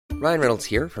Ryan Reynolds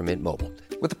here from Mint Mobile.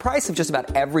 With the price of just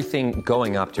about everything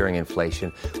going up during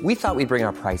inflation, we thought we'd bring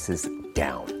our prices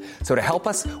down. So to help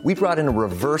us, we brought in a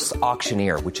reverse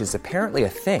auctioneer, which is apparently a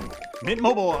thing. Mint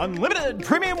Mobile Unlimited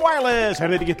Premium Wireless. How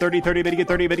to get 30, 30, bit to get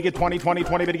 30, bit to get 20, 20,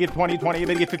 20, bit to get 20, 20,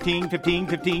 bit to get 15, 15,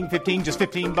 15, 15, just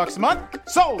 $15 a month?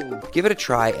 Sold! Give it a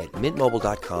try at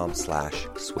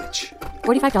mintmobile.com/switch.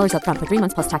 $45 up front for 3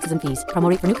 months plus taxes and fees. Promo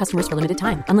rate for new customers for limited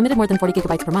time. Unlimited more than 40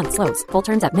 gigabytes per month. Slows full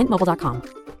terms at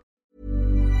mintmobile.com.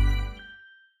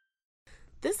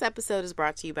 This episode is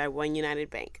brought to you by One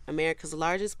United Bank, America's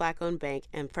largest Black-owned bank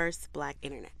and first Black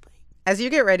internet bank. As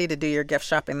you get ready to do your gift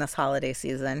shopping this holiday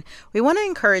season, we want to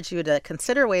encourage you to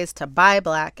consider ways to buy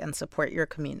Black and support your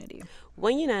community.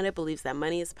 One United believes that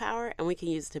money is power, and we can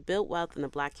use it to build wealth in the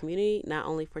Black community, not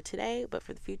only for today, but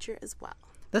for the future as well.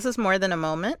 This is more than a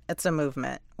moment, it's a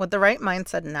movement. With the right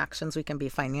mindset and actions, we can be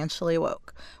financially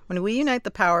woke. When we unite the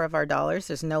power of our dollars,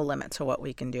 there's no limit to what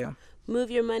we can do.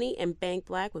 Move your money and bank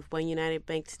Black with One United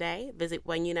Bank today. Visit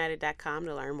oneunited.com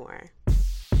to learn more.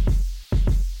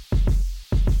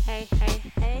 Hey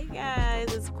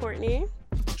guys, it's Courtney.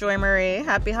 Joy Marie,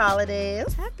 happy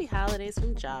holidays. Happy holidays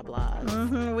from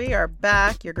Joblaws. We are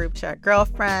back, your group chat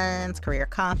girlfriends, career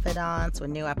confidants, with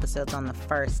new episodes on the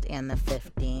 1st and the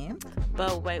 15th.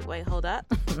 But wait, hold up.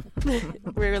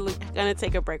 We're going to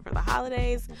take a break for the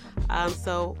holidays.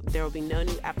 So there will be no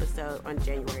new episode on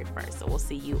January 1st. So we'll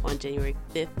see you on January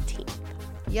 15th.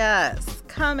 Yes,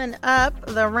 coming up,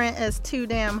 the rent is too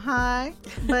damn high,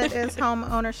 but is home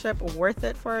ownership worth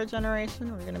it for a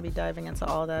generation? We're going to be diving into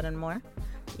all that and more.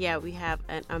 Yeah, we have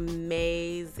an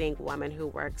amazing woman who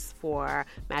works for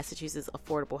Massachusetts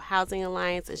Affordable Housing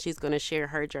Alliance, and she's going to share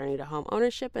her journey to home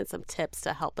ownership and some tips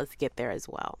to help us get there as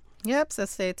well. Yep, so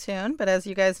stay tuned. But as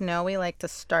you guys know, we like to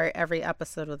start every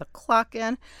episode with a clock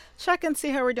in. Check and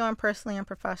see how we're doing personally and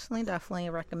professionally. Definitely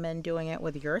recommend doing it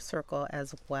with your circle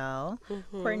as well.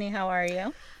 Courtney, how are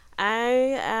you?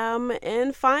 I am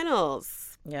in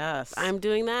finals. Yes. I'm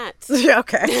doing that.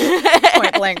 Okay.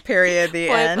 Point blank period, the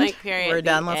end. Point blank period. We're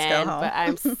done. Let's go home. But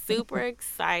I'm super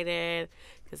excited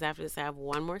because after this I have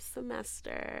one more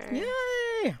semester.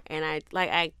 Yay. And I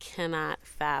cannot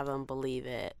believe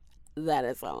it that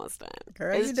it's almost done.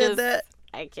 Girl, you did that.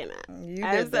 I cannot.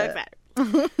 I'm so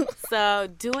excited. So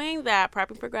doing that,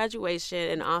 prepping for graduation,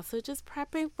 and also just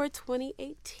prepping for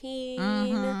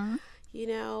 2018. You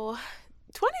know,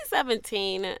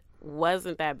 2017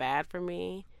 wasn't that bad for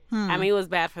me. I mean, it was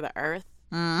bad for the earth.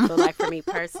 But like for me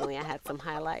personally, I had some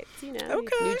highlights, you know,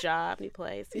 new job, new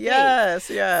place. Yes.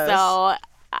 So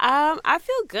I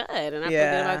feel good, and I feel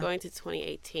good about going to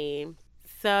 2018.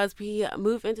 So as we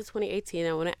move into 2018,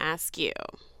 I want to ask you,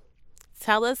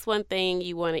 tell us one thing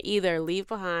you want to either leave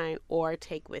behind or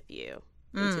take with you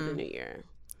into the new year.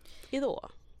 Either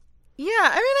or. Yeah,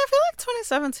 I mean, I feel like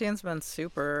 2017's been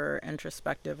super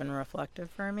introspective and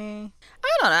reflective for me. I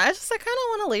don't know. I kind of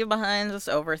want to leave behind just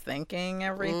overthinking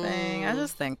everything. I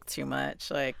just think too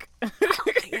much. Like, oh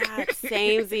my God,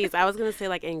 samesies. I was going to say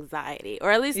like anxiety,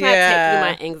 or at least not taking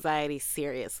my anxiety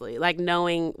seriously, like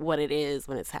knowing what it is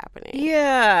when it's happening.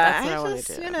 Yeah. That's what I want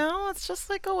to do. You know, it's just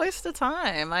like a waste of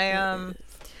time.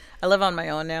 I live on my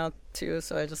own now too,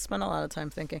 so I just spend a lot of time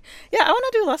thinking. Yeah, I want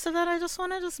to do less of that. I just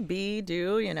want to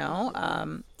do, you know.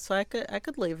 So I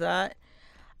could leave that.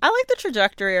 I like the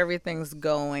trajectory everything's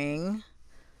going.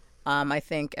 I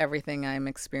think everything I'm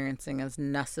experiencing is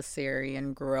necessary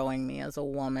in growing me as a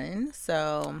woman.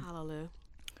 So hallelujah.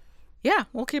 Yeah,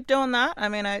 we'll keep doing that. I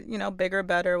mean, bigger,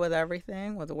 better with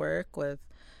everything, with work, with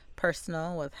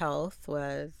personal, with health,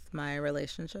 with my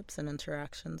relationships and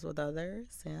interactions with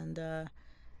others, and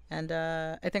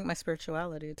I think my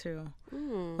spirituality too.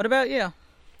 What about you?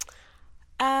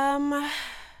 I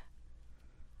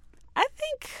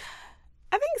think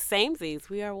samesies.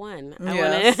 We are one. I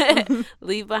want to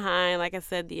leave behind, like I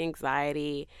said, the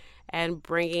anxiety and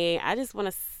I just want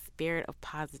a spirit of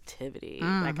positivity.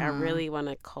 Like I really want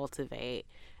to cultivate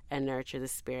and nurture the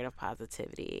spirit of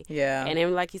positivity. Yeah. And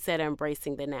then, like you said,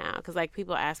 embracing the now. Because, like,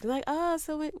 people ask me, like, oh,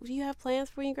 so do you have plans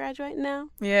for when you graduate? No.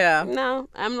 Yeah. No.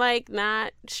 I'm, like,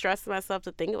 not stressing myself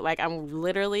to think of, like, I'm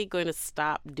literally going to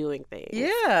stop doing things.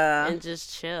 Yeah. And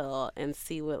just chill and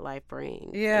see what life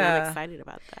brings. Yeah. And I'm excited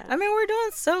about that. I mean, we're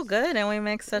doing so good and we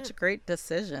make such great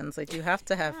decisions. Like, you have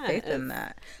to have faith in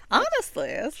that. Honestly.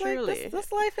 It's truly. Like,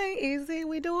 this life ain't easy.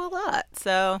 We do a lot.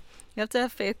 So you have to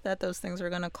have faith that those things are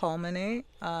going to culminate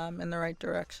in the right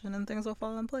direction and things will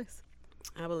fall in place.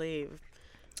 I believe.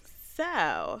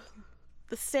 So,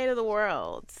 the state of the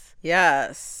world.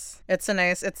 Yes. It's a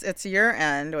nice, it's year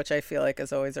end, which I feel like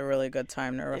is always a really good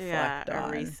time to reflect on.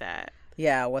 A reset.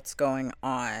 Yeah, what's going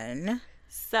on.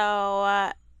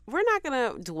 So, we're not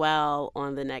going to dwell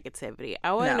on the negativity.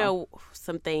 I want to know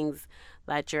some things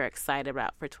that you're excited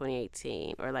about for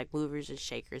 2018, or like movers and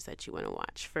shakers that you want to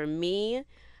watch. For me,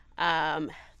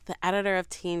 the editor of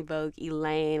Teen Vogue,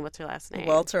 Elaine, what's her last name?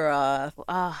 Walter Roth.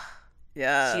 Oh,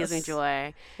 yes. She gives me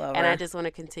joy. Love and her. I just want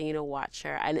to continue to watch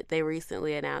her. And they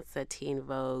recently announced that Teen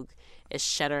Vogue is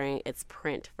shuttering its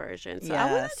print version. So I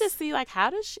want to just see, like,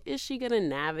 how is she going to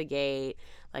navigate,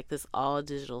 like, this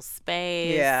all-digital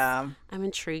space? Yeah. I'm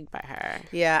intrigued by her.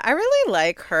 Yeah, I really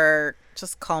like her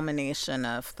just culmination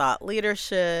of thought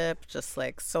leadership, just,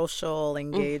 like, social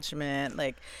engagement.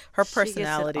 Like, her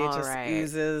personality just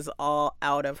oozes all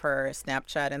out of her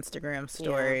Snapchat, Instagram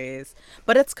stories.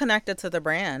 But it's connected to the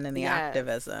brand and the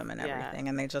activism and everything.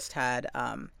 And they just had...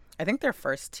 I think their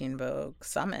first Teen Vogue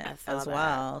summit as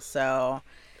well. So,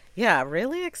 yeah,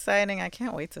 really exciting. I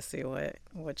can't wait to see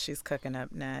what she's cooking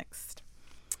up next.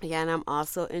 Yeah, and I'm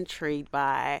also intrigued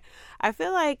by, I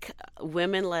feel like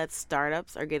women-led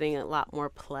startups are getting a lot more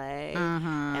play.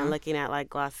 And looking at like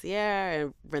Glossier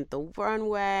and Rent the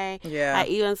Runway. Yeah. I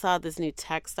even saw this new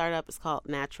tech startup. It's called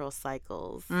Natural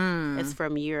Cycles. It's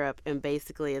from Europe, and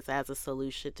basically it's as a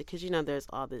solution to, because, you know, there's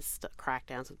all this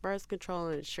crackdowns with birth control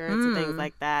and insurance and things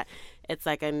like that. It's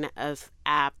like a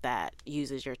app that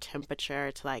uses your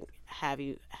temperature to like have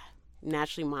you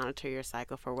naturally monitor your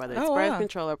cycle for whether it's birth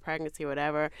control or pregnancy or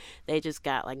whatever. They just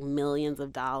got like millions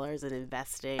of dollars in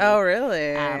investing. Oh,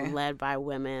 really? Led by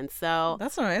women. So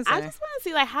that's amazing. I just want to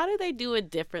see, like, how do they do it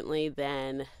differently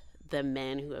than the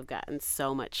men who have gotten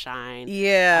so much shine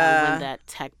when that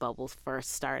tech bubble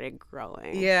first started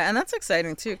growing. Yeah, and that's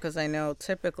exciting too, because I know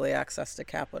typically access to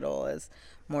capital is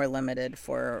more limited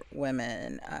for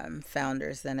women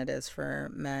founders than it is for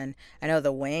men. I know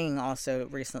the Wing also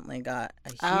recently got a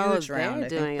huge round, I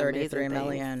think 33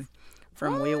 million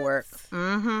from WeWork.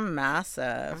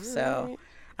 Massive. All so right.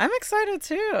 I'm excited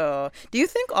too. Do you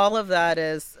think all of that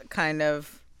is kind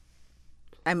of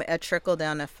a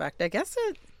trickle-down effect? I guess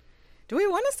it... Do we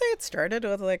want to say it started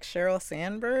with like Sheryl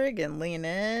Sandberg and Lean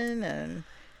In? And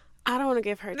I don't want to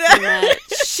give her too much.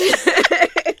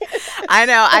 I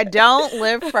know, I don't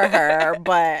live for her,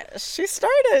 but she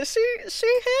started.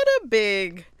 She had a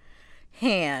big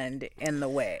hand in the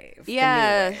wave.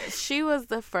 Yeah, she was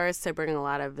the first to bring a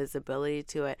lot of visibility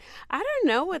to it. I don't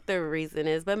know what the reason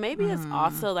is, but maybe it's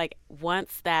also like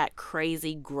once that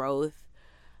crazy growth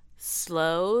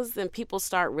slows, then people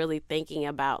start really thinking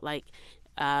about like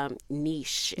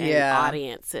niche and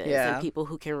audiences and people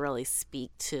who can really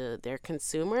speak to their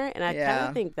consumer. And I kind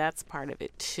of think that's part of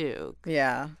it too.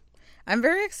 Yeah. I'm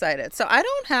very excited. So I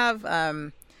don't have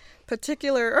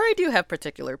I do have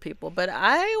particular people, but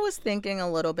I was thinking a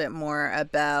little bit more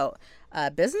about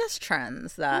business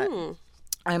trends that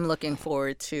I'm looking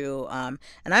forward to. And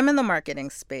I'm in the marketing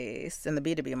space, in the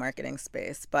B2B marketing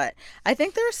space, but I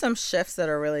think there are some shifts that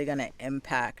are really going to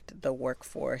impact the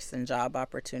workforce and job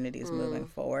opportunities moving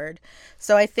forward.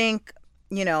 So I think,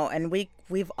 you know, and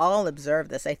we've all observed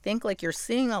this. I think like you're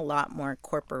seeing a lot more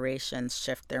corporations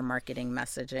shift their marketing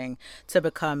messaging to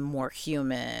become more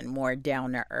human, more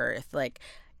down to earth. Like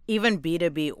even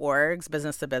B2B orgs,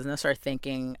 business to business, are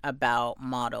thinking about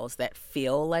models that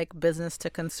feel like business to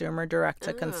consumer, direct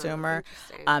to consumer.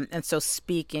 And so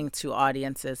speaking to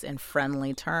audiences in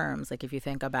friendly terms. Like if you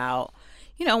think about,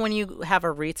 you know, when you have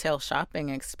a retail shopping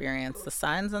experience, the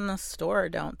signs in the store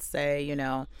don't say, you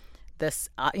know, this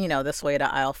way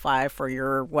to aisle 5 for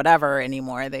your whatever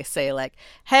anymore. They say like,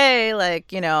 hey,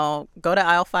 like, you know, go to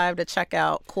aisle 5 to check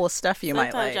out cool stuff you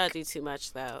might like. Sometimes y'all do too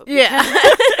much though. Yeah.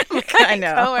 I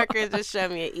know. My coworker just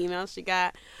showed me an email she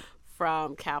got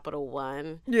from Capital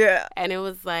One. Yeah. And it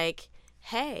was like,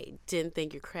 hey, didn't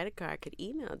think your credit card could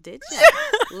email, did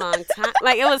you? Long time.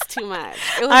 Like, it was too much.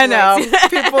 I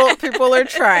know. People are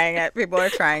trying it. People are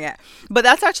trying it. But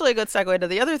that's actually a good segue to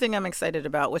the other thing I'm excited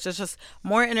about, which is just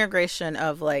more integration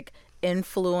of like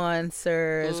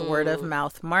influencers, word of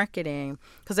mouth marketing.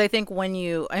 Because I think when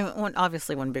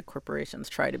big corporations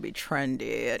try to be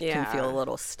trendy, it can feel a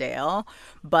little stale.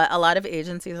 But a lot of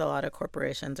agencies, a lot of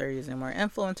corporations are using more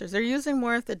influencers. They're using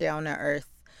more of the down to earth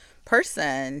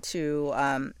person to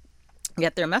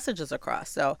get their messages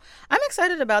across. So I'm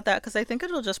excited about that because I think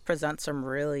it'll just present some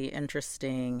really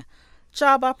interesting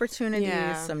job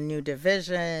opportunities, some new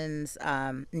divisions,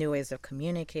 new ways of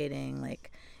communicating.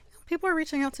 Like people are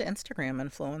reaching out to Instagram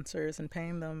influencers and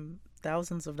paying them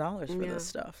thousands of dollars for this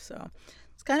stuff. So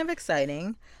it's kind of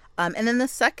exciting. And then the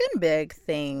second big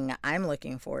thing I'm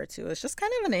looking forward to is just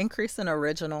kind of an increase in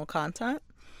original content.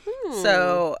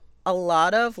 So a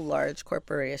lot of large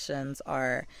corporations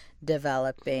are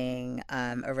developing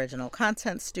original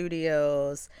content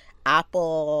studios,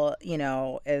 Apple,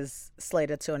 is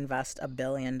slated to invest $1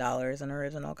 billion in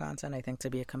original content, I think, to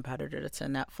be a competitor to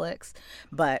Netflix.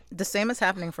 But the same is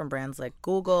happening from brands like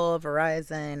Google,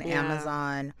 Verizon,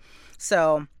 Amazon.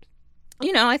 So,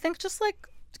 I think just like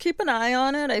keep an eye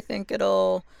on it. I think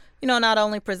it'll, not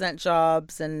only present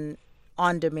jobs and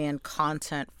on-demand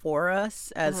content for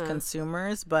us as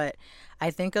consumers, but I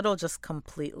think it'll just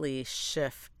completely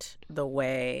shift the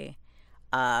way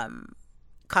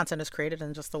content is created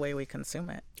and just the way we consume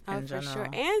it in general. For sure.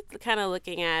 And kind of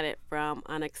looking at it from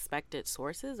unexpected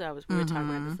sources. We were talking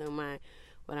about this in one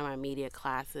of my media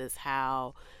classes,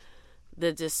 how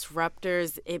the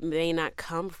disruptors, it may not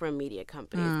come from media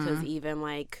companies, because even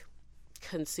like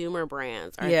consumer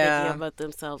brands are thinking about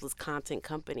themselves as content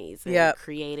companies and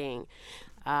creating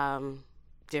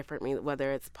different,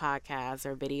 whether it's podcasts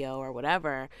or video or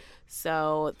whatever.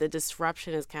 So the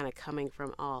disruption is kind of coming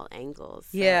from all angles.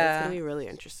 So it's going to be really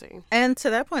interesting. And to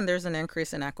that point, there's an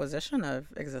increase in acquisition of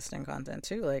existing content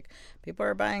too. Like people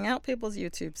are buying out people's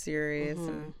YouTube series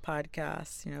and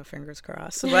podcasts, fingers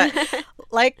crossed. But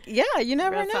you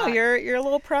never know. Your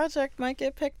little project might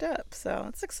get picked up. So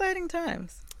it's exciting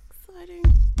times. Exciting.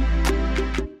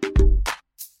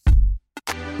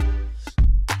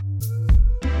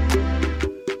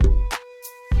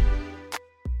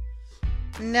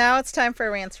 Now it's time for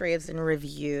rants, raves, and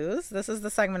reviews. This is the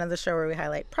segment of the show where we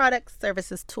highlight products,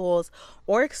 services, tools,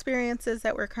 or experiences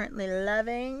that we're currently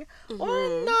loving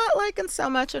or not liking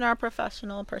so much in our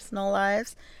professional, personal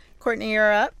lives. Courtney,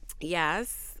 you're up.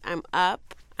 Yes, I'm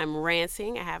up. I'm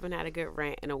ranting. I haven't had a good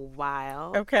rant in a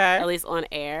while. Okay. At least on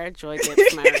air. Joy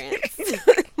gets my rants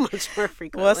much more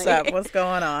frequently. What's up? What's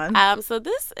going on? So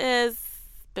this has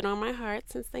been on my heart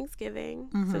since Thanksgiving,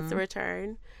 since the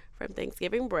return from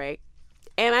Thanksgiving break.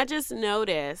 And I just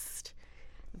noticed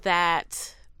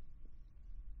that,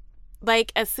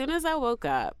 like, as soon as I woke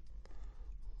up,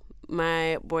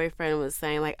 my boyfriend was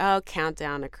saying, like, oh,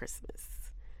 countdown to Christmas.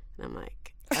 And I'm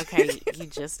like, okay, you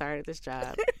just started this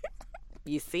job.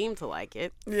 You seem to like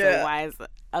it. Yeah. So why is it?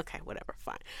 Okay, whatever,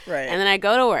 fine. Right. And then I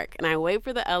go to work, and I wait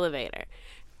for the elevator.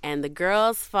 And the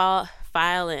girls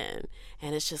file in.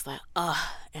 And it's just like, oh,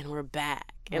 and we're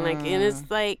back. And, like, and it's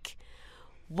like,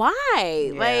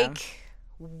 why? Yeah. Like,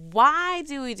 why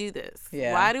do we do this?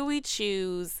 Yeah. Why do we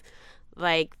choose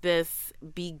like this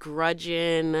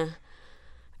begrudging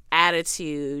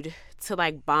attitude to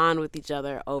like bond with each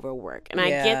other over work? And I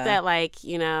get that, like,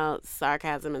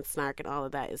 sarcasm and snark and all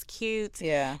of that is cute.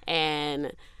 Yeah.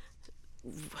 And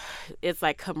it's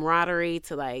like camaraderie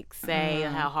to like say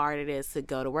how hard it is to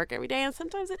go to work every day. And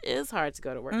sometimes it is hard to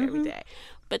go to work every day.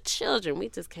 But children, we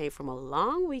just came from a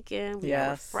long weekend. We are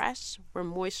refreshed. We're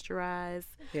moisturized.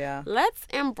 Yeah. Let's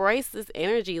embrace this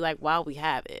energy like while we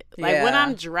have it. Like when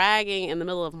I'm dragging in the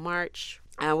middle of March,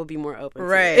 I will be more open to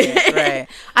it. Right.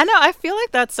 I know. I feel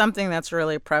like that's something that's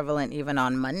really prevalent even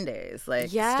on Mondays. Like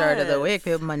start of the week,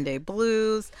 we have Monday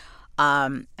blues.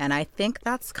 And I think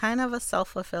that's kind of a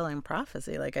self-fulfilling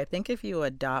prophecy. Like, I think if you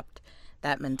adopt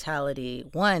that mentality,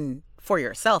 one, for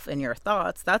yourself and your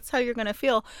thoughts, that's how you're going to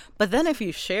feel. But then if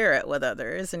you share it with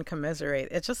others and commiserate,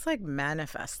 it just like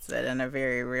manifests it in a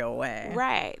very real way.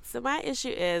 Right. So my issue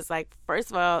is, like, first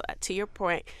of all, to your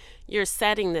point, you're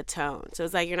setting the tone. So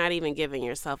it's like you're not even giving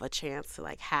yourself a chance to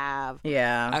like have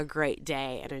a great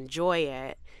day and enjoy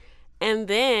it. And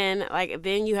then,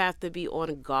 then you have to be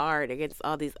on guard against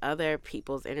all these other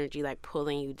people's energy, like,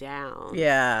 pulling you down.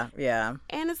 Yeah, yeah.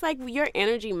 And it's like your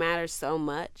energy matters so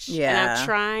much. Yeah. And I'm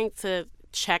trying to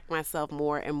check myself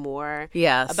more and more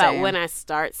about same. when I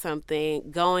start something,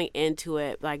 going into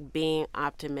it, like, being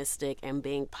optimistic and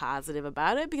being positive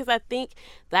about it. Because I think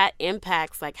that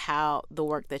impacts, like, how the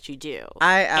work that you do.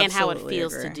 And how it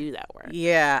feels to do that work.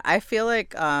 Yeah, I feel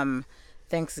like...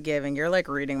 Thanksgiving, you're like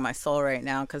reading my soul right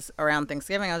now, because around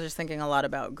Thanksgiving I was just thinking a lot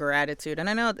about gratitude, and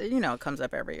I know it comes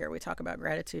up every year, we talk about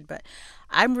gratitude, but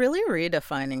I'm really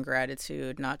redefining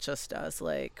gratitude not just as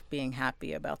like being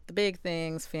happy about the big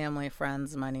things, family,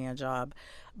 friends, money, a job,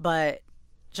 but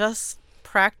just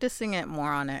practicing it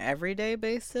more on an everyday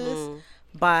basis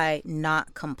by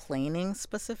not complaining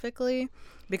specifically,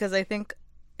 because I think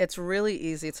it's really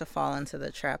easy to fall into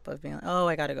the trap of being like, oh,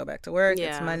 I gotta go back to work,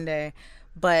 it's Monday,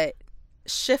 but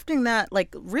shifting that,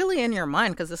 like, really in your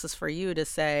mind, because this is for you to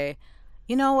say,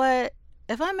 you know what,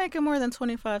 if I'm making more than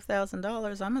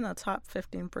 $25,000, I'm in the top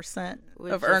 15%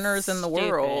 of earners in the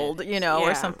world,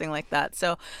 or something like that.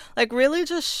 So, like, really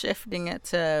just shifting it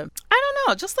to, I don't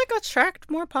know, just like attract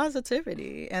more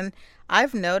positivity. And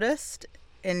I've noticed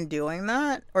in doing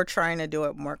that, or trying to do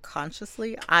it more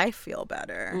consciously, I feel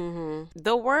better.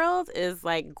 The world is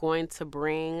like going to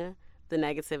bring the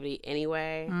negativity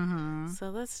anyway. So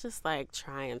let's just like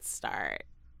try and start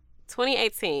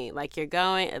 2018. Like you're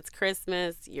going, it's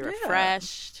Christmas, you're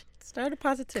refreshed. Start a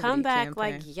positivity Come back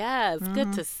campaign. like, yeah, it's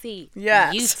good to see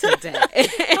Yes. you today.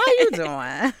 How you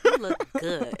doing? You look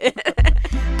good.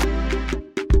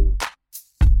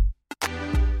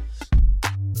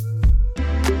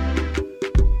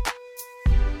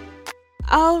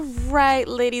 All right,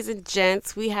 ladies and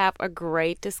gents, we have a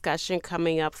great discussion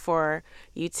coming up for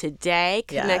you today,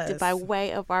 connected by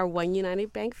way of our One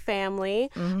United Bank family.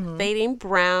 Thaddean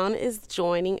Brown is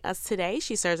joining us today.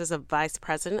 She serves as a vice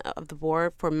president of the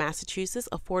board for Massachusetts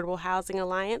Affordable Housing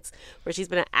Alliance, where she's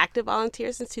been an active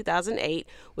volunteer since 2008,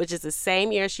 which is the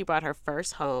same year she bought her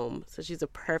first home. So she's a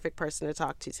perfect person to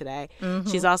talk to today.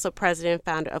 She's also president and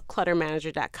founder of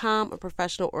ClutterManager.com, a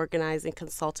professional organizing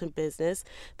consultant business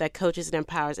that coaches and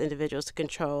empowers individuals to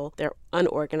control their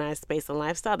unorganized space and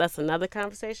lifestyle. That's another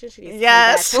conversation she needs to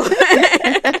come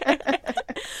back for.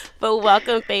 But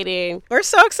welcome, Thaddean. We're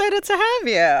so excited to have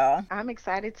you. I'm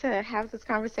excited to have this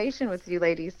conversation with you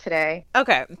ladies today.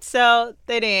 Okay, so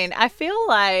Thaddean, I feel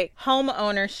like home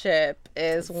ownership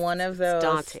is one of those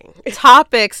daunting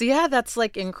topics, that's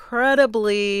like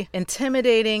incredibly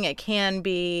intimidating. It can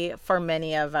be for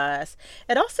many of us.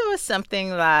 It also is something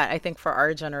that I think for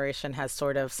our generation has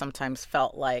sort of sometimes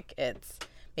felt like it's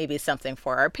maybe something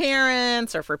for our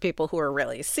parents or for people who are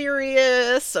really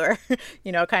serious or,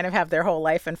 kind of have their whole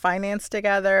life and finance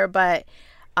together. But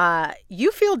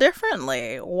you feel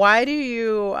differently. Why do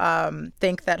you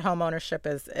think that home ownership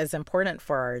is important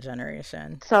for our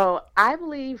generation? So I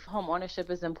believe home ownership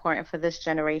is important for this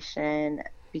generation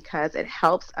because it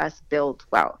helps us build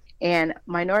wealth. And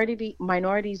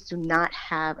minorities do not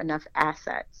have enough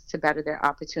assets to better their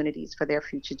opportunities for their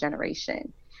future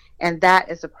generation. And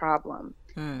that is a problem.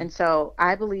 And so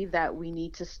I believe that we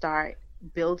need to start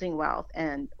building wealth.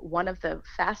 And one of the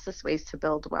fastest ways to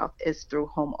build wealth is through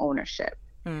home ownership.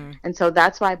 And so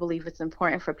that's why I believe it's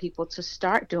important for people to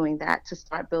start doing that, to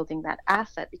start building that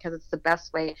asset, because it's the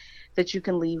best way that you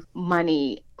can leave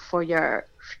money for your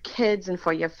kids and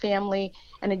for your family.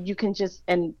 And you can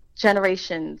and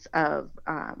generations of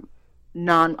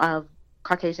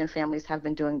Caucasian families have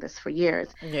been doing this for years.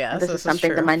 Yeah, this is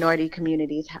something the minority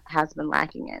communities has been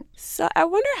lacking in. So I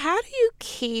wonder, how do you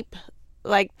keep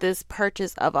like this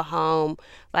purchase of a home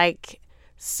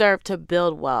serve to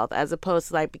build wealth as opposed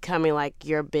to like becoming like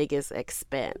your biggest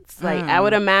expense? Like I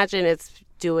would imagine it's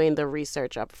doing the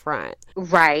research up front.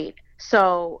 Right.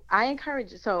 So I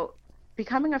encourage,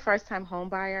 becoming a first-time home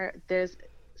buyer, there's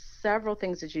several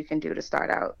things that you can do to start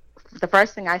out. The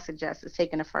first thing I suggest is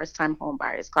taking a first-time home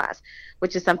buyers class,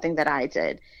 which is something that I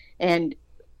did. And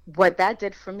what that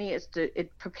did for me is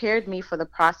it prepared me for the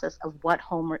process of what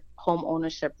home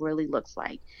ownership really looks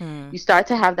like. You start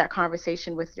to have that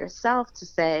conversation with yourself to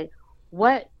say,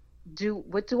 what do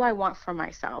I want for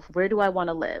myself? Where do I want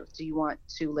to live? Do you want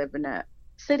to live in a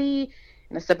city,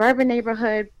 in a suburban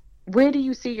neighborhood? Where do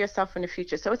you see yourself in the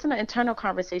future? So it's an internal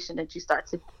conversation that you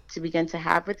start to begin to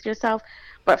have with yourself.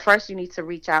 But first you need to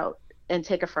reach out and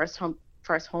take a first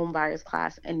home buyers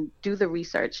class and do the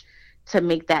research to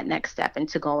make that next step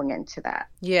into going into that.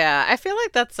 Yeah, I feel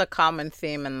like that's a common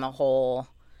theme in the whole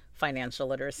financial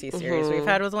literacy series we've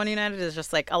had with One United, is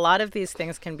just like a lot of these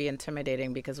things can be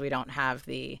intimidating because we don't have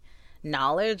the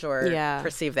knowledge or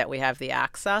perceive that we have the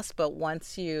access. But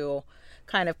once you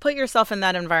kind of put yourself in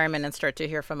that environment and start to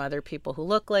hear from other people who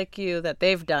look like you, that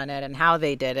they've done it and how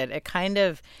they did it, it kind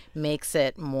of makes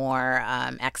it more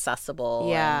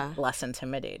accessible and less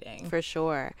intimidating. For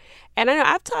sure. And I know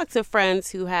I've talked to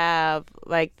friends who have,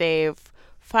 they've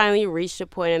finally reached a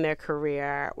point in their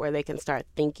career where they can start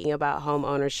thinking about home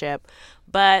ownership,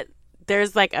 but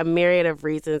there's a myriad of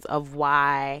reasons of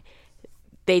why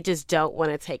they just don't want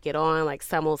to take it on. Like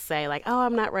some will say oh,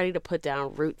 I'm not ready to put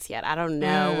down roots yet. I don't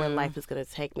know where life is going to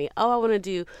take me. Oh, I want to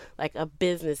do a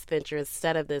business venture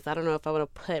instead of this. I don't know if I want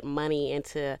to put money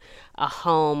into a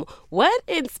home. What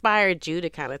inspired you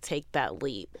to kind of take that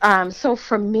leap? So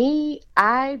for me,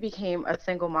 I became a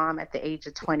single mom at the age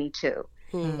of 22.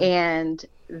 And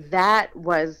that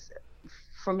was,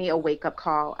 for me, a wake-up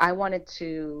call. I wanted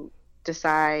to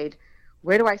decide,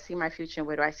 where do I see my future and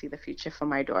where do I see the future for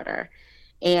my daughter?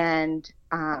 And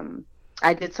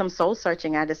I did some soul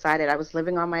searching. I decided I was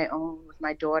living on my own with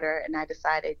my daughter, and I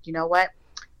decided, you know what?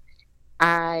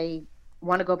 I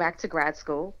want to go back to grad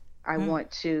school. I want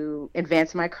to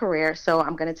advance my career. So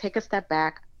I'm going to take a step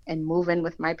back and move in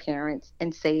with my parents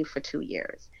and save for 2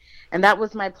 years. And that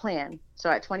was my plan. So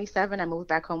at 27, I moved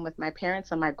back home with my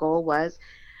parents, and my goal was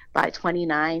by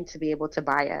 29 to be able to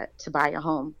buy a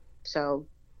home. So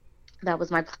that was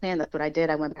my plan. That's what I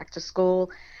did. I went back to school.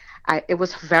 it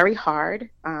was very hard.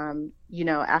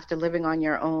 After living on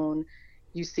your own,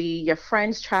 you see your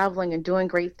friends traveling and doing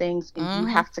great things, and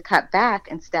you have to cut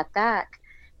back and step back.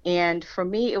 And for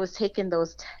me, it was taking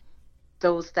those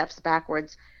steps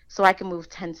backwards so I can move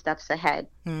 10 steps ahead.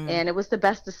 And it was the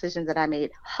best decision that I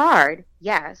made. Hard,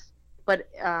 yes, but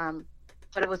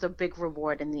it was a big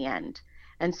reward in the end.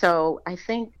 And so I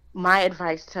think my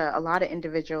advice to a lot of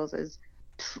individuals is,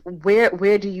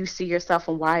 where do you see yourself,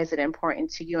 and why is it important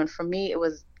to you? And for me, it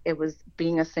was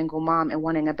being a single mom and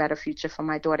wanting a better future for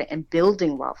my daughter and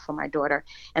building wealth for my daughter.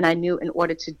 And I knew in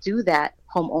order to do that,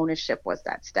 home ownership was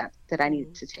that step that I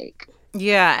needed to take.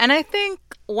 Yeah. And I think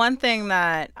one thing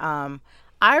that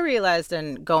I realized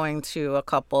in going to a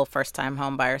couple first-time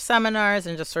home buyer seminars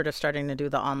and just sort of starting to do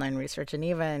the online research, and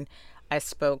even I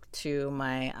spoke to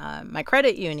my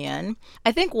credit union.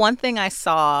 I think one thing I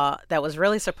saw that was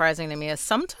really surprising to me is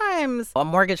sometimes a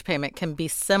mortgage payment can be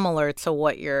similar to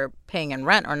what you're paying in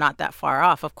rent, or not that far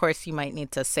off. Of course, you might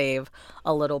need to save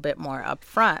a little bit more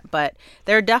upfront, but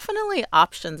there are definitely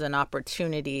options and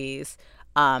opportunities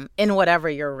in whatever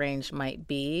your range might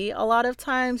be. A lot of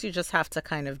times you just have to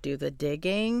kind of do the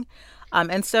digging.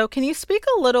 And so can you speak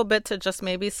a little bit to just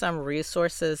maybe some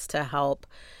resources to help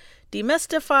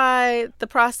demystify the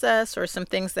process, or some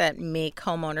things that make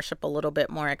homeownership a little bit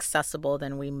more accessible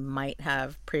than we might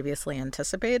have previously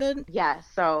anticipated? Yeah.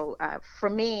 So for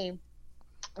me,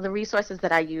 the resources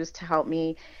that I used to help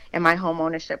me in my home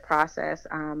ownership process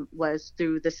was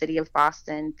through the city of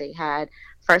Boston. They had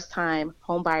first-time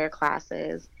home buyer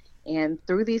classes. And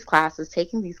through these classes,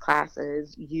 taking these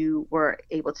classes, you were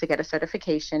able to get a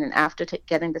certification. And after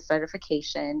getting the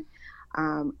certification,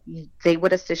 they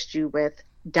would assist you with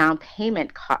down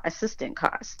payment assistant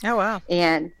costs. Oh, wow.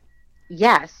 And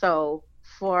yeah, so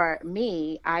for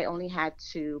me, I only had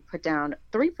to put down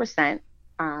 3%.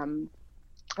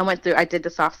 I did the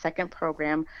Soft Second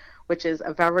program, which is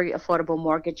a very affordable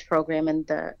mortgage program in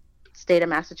the state of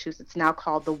Massachusetts, now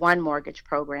called the One Mortgage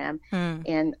Program.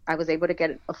 And I was able to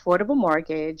get an affordable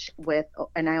mortgage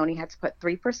and I only had to put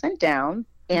 3% down,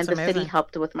 and the city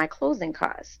helped with my closing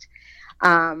cost.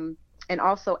 And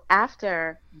also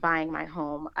after buying my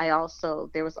home,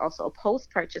 there was also a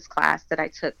post-purchase class that I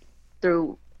took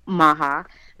through MAHA,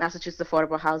 Massachusetts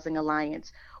Affordable Housing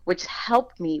Alliance, which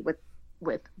helped me with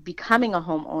becoming a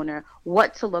homeowner,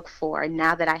 what to look for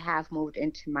now that I have moved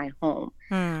into my home.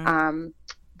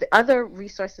 The other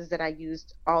resources that I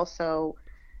used also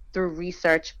through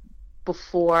research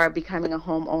before becoming a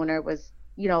homeowner was,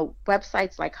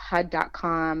 websites like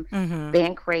HUD.com,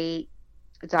 Bankrate.com,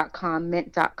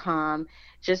 Mint.com,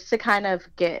 just to kind of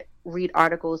read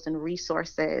articles and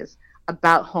resources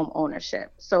about home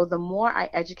ownership. So the more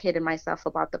I educated myself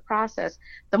about the process,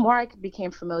 the more I became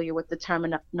familiar with the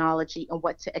terminology and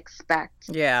what to expect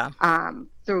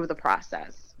through the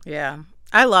process. Yeah.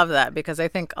 I love that, because I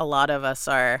think a lot of us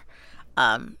are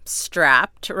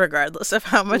strapped regardless of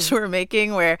how much we're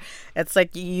making, where it's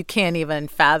like you can't even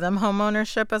fathom home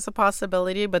ownership as a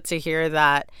possibility. But to hear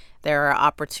that there are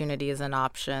opportunities and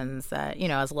options that,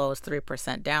 as low as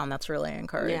 3% down, that's really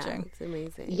encouraging. Yeah, it's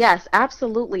amazing. Yes,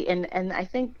 absolutely. And I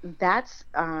think that's,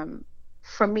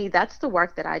 for me, that's the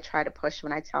work that I try to push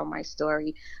when I tell my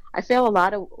story. I feel a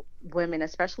lot of women,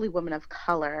 especially women of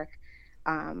color,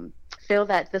 feel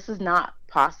that this is not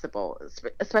possible,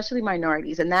 especially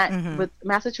minorities. And that with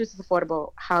Massachusetts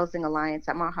Affordable Housing Alliance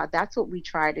at MAHA, that's what we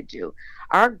try to do.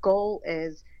 Our goal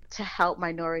is to help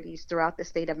minorities throughout the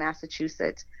state of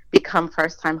Massachusetts become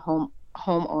first-time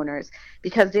homeowners,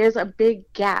 because there's a big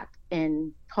gap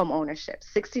in home ownership.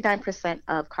 69%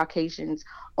 of Caucasians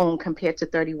own, compared to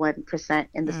 31%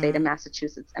 in the state of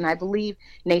Massachusetts. And I believe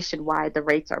nationwide the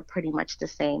rates are pretty much the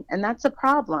same. And that's a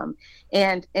problem.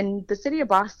 And in the city of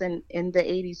Boston in the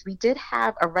 80s, we did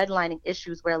have a redlining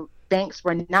issues where banks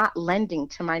were not lending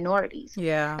to minorities.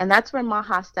 Yeah. And that's when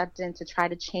MAHA stepped in to try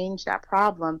to change that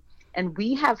problem. And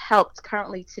we have helped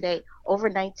currently today over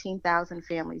 19,000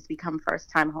 families become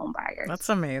first-time home buyers. That's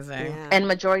amazing. Yeah. And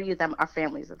majority of them are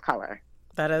families of color.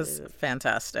 That is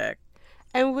fantastic.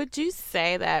 And would you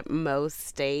say that most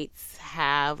states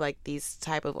have like these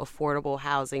type of affordable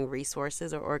housing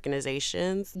resources or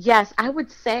organizations? Yes, I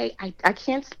would say I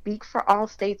can't speak for all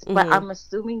states, but I'm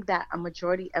assuming that a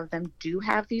majority of them do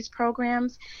have these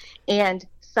programs. And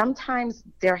sometimes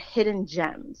they're hidden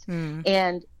gems.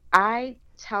 And I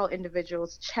tell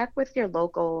individuals, check with your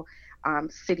local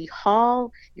city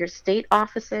hall, your state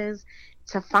offices,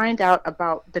 to find out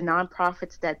about the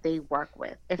nonprofits that they work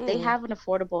with. If they have an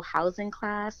affordable housing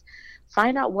class,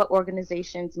 find out what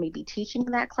organizations may be teaching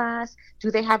that class.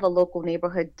 Do they have a local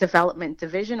neighborhood development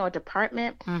division or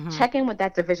department? Check in with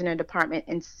that division and department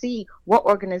and see what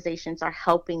organizations are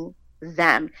helping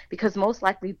them, because most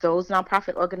likely those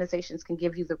nonprofit organizations can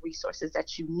give you the resources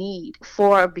that you need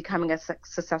for becoming a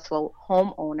successful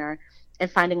homeowner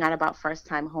and finding out about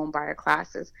first-time home buyer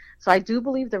classes. So I do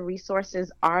believe the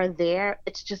resources are there.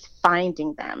 It's just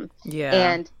finding them. Yeah.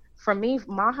 And for me,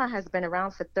 MAHA has been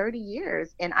around for 30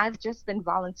 years, and I've just been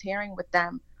volunteering with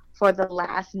them for the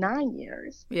last 9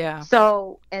 years. Yeah.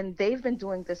 So, and they've been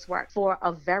doing this work for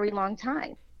a very long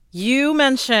time. You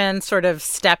mentioned sort of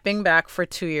stepping back for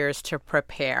 2 years to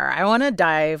prepare. I want to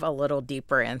dive a little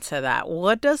deeper into that.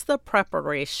 What does the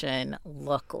preparation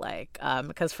look like?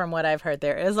 Because from what I've heard,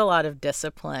 there is a lot of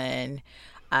discipline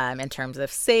in terms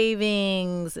of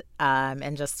savings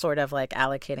and just sort of like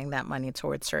allocating that money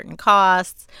towards certain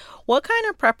costs. What kind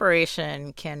of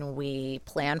preparation can we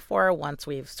plan for once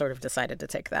we've sort of decided to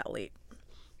take that leap?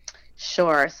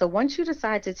 Sure. So once you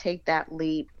decide to take that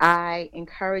leap, I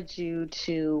encourage you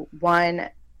to, one,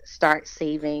 start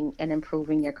saving and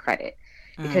improving your credit,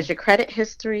 because your credit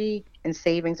history and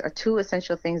savings are two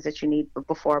essential things that you need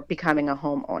before becoming a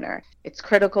homeowner. It's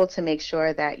critical to make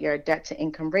sure that your debt to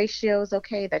income ratio is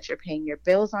okay, that you're paying your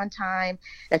bills on time,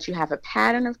 that you have a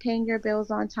pattern of paying your bills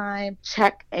on time.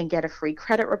 Check and get a free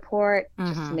credit report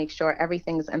just to make sure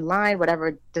everything's in line.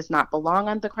 Whatever does not belong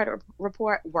on the credit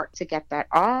report, work to get that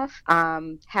off.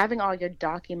 Having all your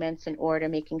documents in order,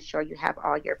 making sure you have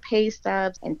all your pay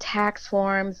stubs and tax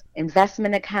forms,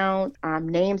 investment account,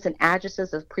 names and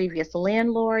addresses of previous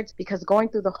landlords, because going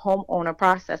through the homeowner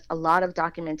process, a lot of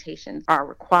documentations are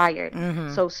required.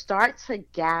 So start to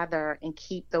gather and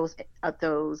keep those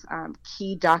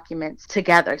key documents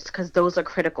together, because those are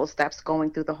critical steps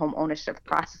going through the home ownership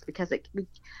process, because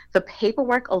the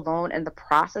paperwork alone and the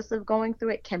process of going through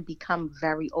it can become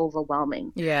very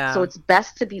overwhelming. Yeah. So it's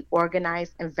best to be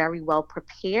organized and very well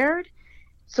prepared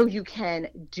so you can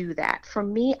do that. For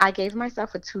me, I gave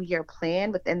myself a 2-year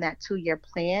plan. Within that 2-year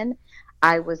plan,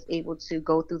 I was able to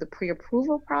go through the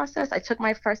pre-approval process. I took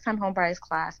my first-time homebuyers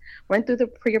class, went through the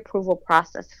pre-approval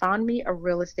process, found me a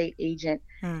real estate agent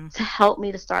to help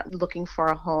me to start looking for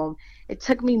a home. It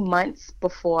took me months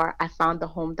before I found the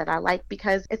home that I like,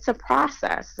 because it's a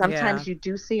process. Sometimes you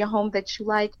do see a home that you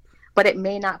like, but it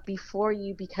may not be for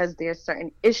you because there's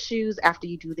certain issues after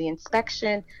you do the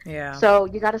inspection. Yeah. So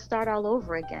you got to start all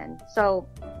over again. So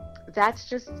that's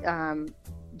just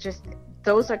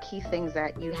those are key things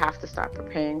that you have to start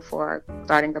preparing for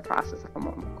starting the process of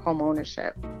home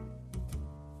ownership.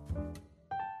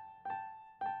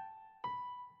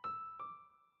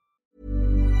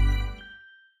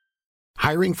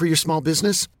 Hiring for your small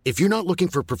business? If you're not looking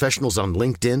for professionals on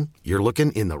LinkedIn, you're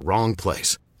looking in the wrong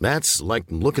place. That's like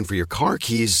looking for your car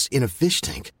keys in a fish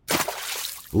tank.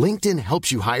 LinkedIn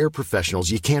helps you hire professionals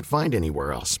you can't find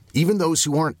anywhere else, even those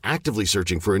who aren't actively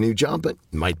searching for a new job but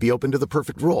might be open to the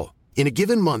perfect role. In a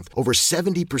given month, over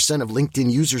 70% of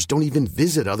LinkedIn users don't even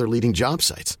visit other leading job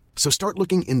sites. So start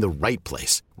looking in the right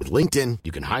place. With LinkedIn,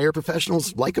 you can hire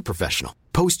professionals like a professional.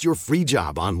 Post your free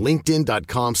job on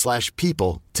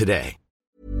linkedin.com/people today.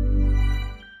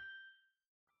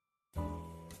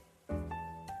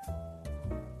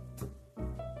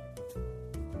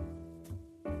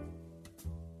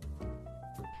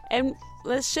 And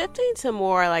let's shifting to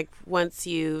more like once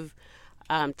you've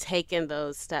taken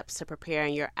those steps to prepare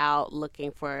and you're out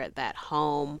looking for that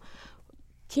home,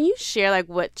 can you share like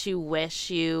what you wish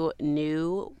you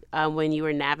knew when you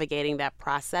were navigating that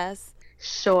process?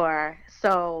 Sure.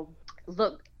 So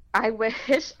look, I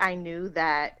wish I knew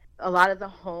that a lot of the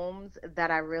homes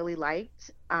that I really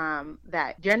liked,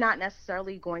 that you're not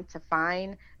necessarily going to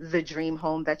find the dream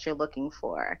home that you're looking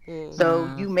for.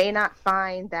 So you may not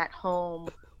find that home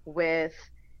with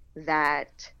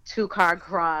that 2-car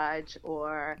garage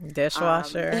or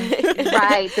dishwasher,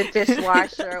 right, the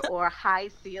dishwasher, or high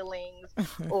ceilings,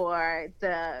 or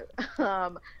the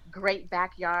great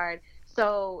backyard.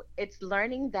 So it's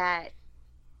learning that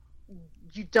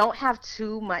you don't have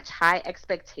too much high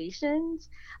expectations,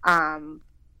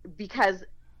 because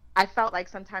I felt like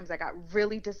sometimes I got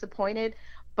really disappointed,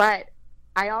 but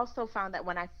I also found that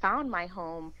when I found my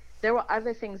home, there were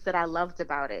other things that I loved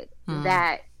about it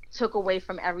that took away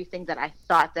from everything that I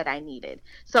thought that I needed.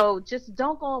 So just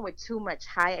don't go in with too much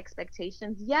high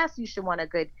expectations. Yes, you should want a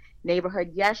good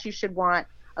neighborhood. Yes, you should want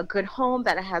a good home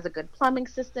that has a good plumbing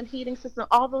system, heating system.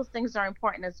 All those things are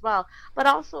important as well. But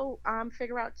also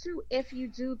figure out too, if you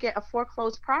do get a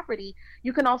foreclosed property,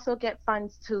 you can also get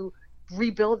funds to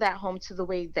rebuild that home to the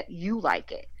way that you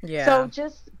like it. Yeah. So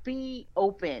just be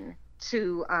open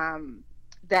to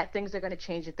that things are going to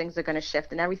change and things are going to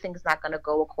shift and everything's not going to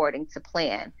go according to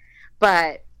plan,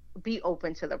 but be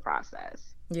open to the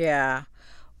process. Yeah.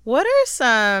 What are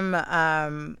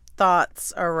some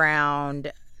thoughts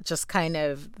around just kind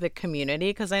of the community?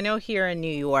 Because I know here in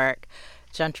New York,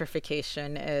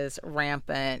 gentrification is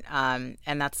rampant, and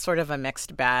that's sort of a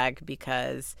mixed bag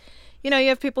because, you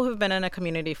have people who've been in a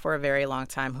community for a very long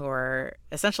time who are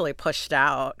essentially pushed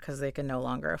out because they can no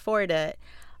longer afford it.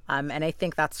 And I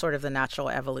think that's sort of the natural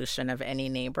evolution of any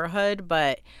neighborhood.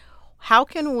 But how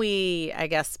can we, I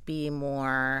guess, be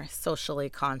more socially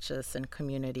conscious and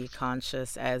community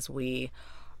conscious as we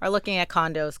are looking at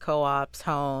condos, co-ops,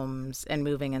 homes, and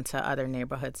moving into other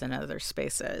neighborhoods and other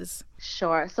spaces?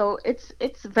 Sure. So it's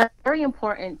very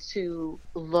important to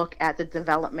look at the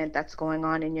development that's going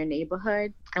on in your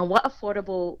neighborhood and what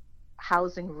affordable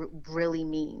housing really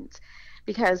means.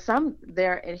 Because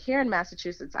here in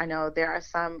Massachusetts, I know there are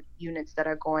some units that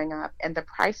are going up and the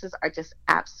prices are just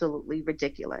absolutely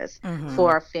ridiculous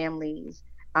for families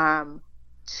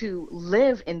to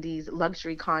live in these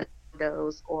luxury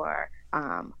condos or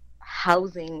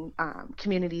housing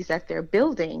communities that they're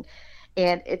building.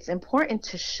 And it's important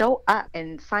to show up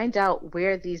and find out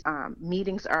where these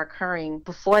meetings are occurring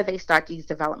before they start these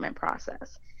development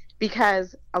process.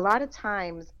 Because a lot of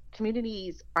times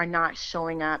communities are not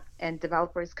showing up and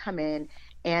developers come in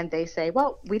and they say,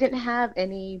 well, we didn't have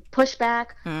any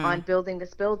pushback on building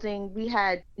this building. We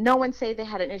had no one say they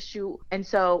had an issue. And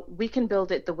so we can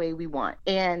build it the way we want.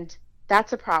 And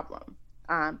that's a problem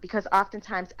because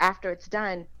oftentimes after it's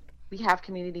done, we have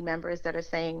community members that are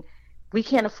saying, we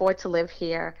can't afford to live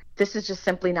here. This is just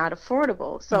simply not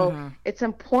affordable. So it's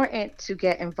important to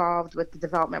get involved with the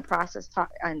development process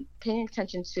and paying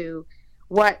attention to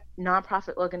what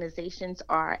nonprofit organizations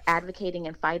are advocating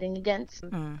and fighting against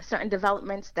certain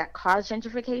developments that cause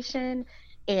gentrification,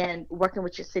 and working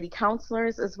with your city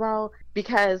councilors as well,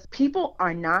 because people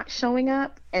are not showing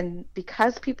up. And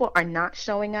because people are not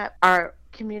showing up, our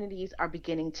communities are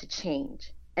beginning to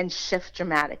change and shift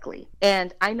dramatically.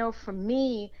 And I know for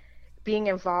me, being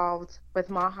involved with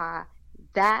MAHA,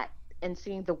 that and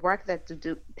seeing the work that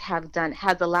have done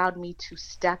has allowed me to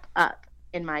step up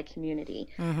in my community.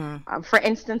 For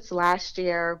instance, last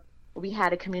year we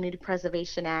had a Community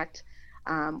Preservation Act,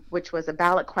 which was a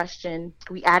ballot question.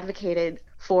 We advocated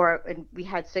for, and we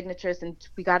had signatures, and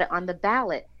we got it on the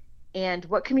ballot. And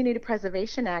what Community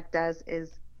Preservation Act does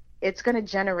is it's going to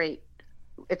generate,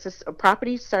 it's a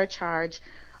property surcharge,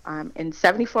 and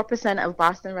 74% of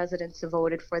Boston residents who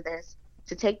voted for this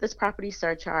to take this property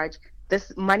surcharge.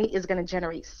 This money is going to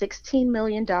generate $16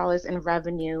 million in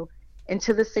revenue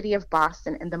into the city of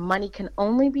Boston, and the money can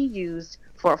only be used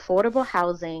for affordable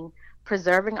housing,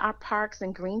 preserving our parks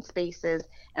and green spaces,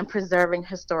 and preserving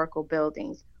historical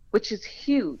buildings, which is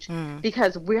huge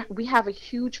because we have a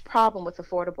huge problem with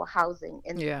affordable housing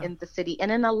in the city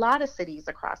and in a lot of cities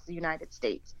across the United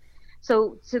States.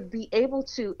 So to be able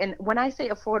to, and when I say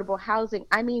affordable housing,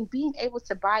 I mean being able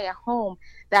to buy a home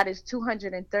that is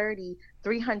 $230,000,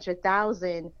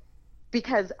 $300,000,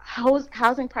 because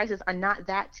housing prices are not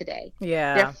that today.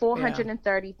 Yeah, they're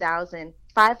 $430,000,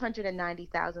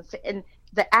 $590,000, and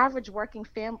the average working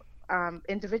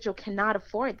individual cannot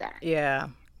afford that. Yeah,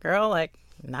 girl, like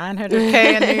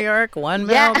 $900K in New York, $1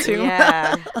 million, $2 million.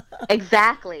 Yeah,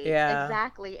 exactly. Yeah,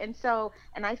 exactly. And so,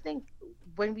 and I think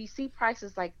when we see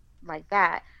prices like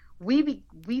that, we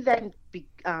then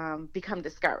become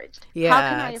discouraged. Yeah, how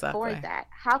can I afford that?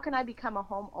 How can I become a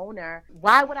homeowner?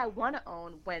 Why would I want to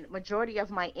own when majority of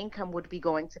my income would be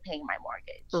going to paying my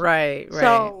mortgage? Right.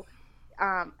 So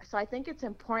I think it's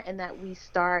important that we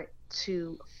start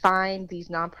to find these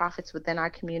nonprofits within our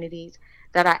communities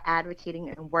that are advocating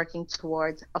and working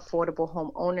towards affordable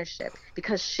home ownership,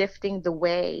 because shifting the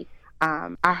way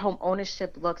our home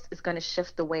ownership looks is going to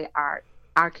shift the way our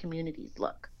communities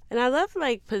look. And I love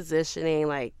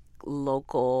positioning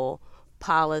local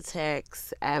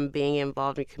politics and being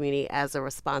involved in community as a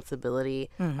responsibility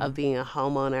of being a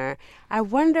homeowner. I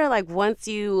wonder, once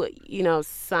you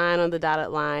sign on the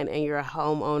dotted line and you're a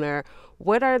homeowner,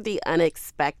 what are the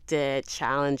unexpected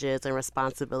challenges and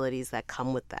responsibilities that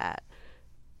come with that?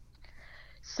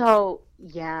 So,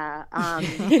 yeah.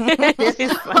 I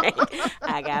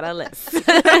got a list.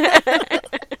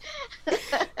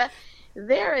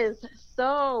 There is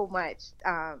so much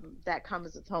that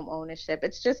comes with home ownership.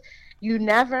 It's just,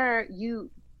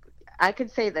 I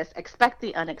could say this, expect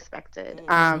the unexpected.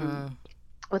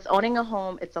 With owning a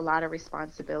home, it's a lot of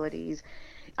responsibilities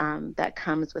that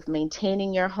comes with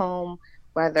maintaining your home,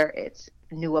 whether it's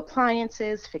new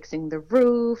appliances, fixing the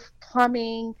roof,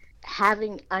 plumbing,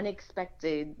 having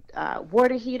unexpected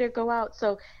water heater go out.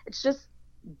 So it's just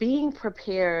being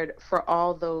prepared for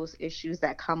all those issues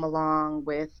that come along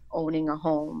with owning a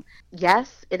home.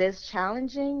 Yes, it is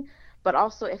challenging, but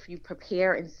also if you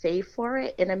prepare and save for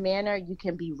it in a manner, you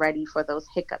can be ready for those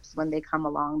hiccups when they come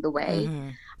along the way.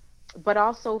 But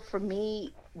also for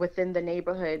me, within the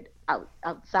neighborhood,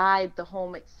 outside the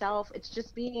home itself, it's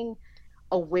just being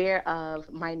aware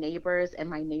of my neighbors and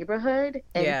my neighborhood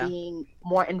and being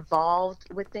more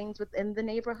involved with things within the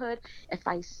neighborhood. If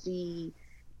I see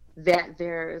that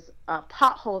there's a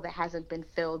pothole that hasn't been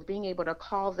filled, being able to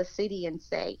call the city and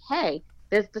say, hey,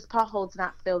 this pothole's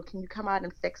not filled. Can you come out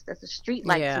and fix this? The street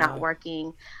light's not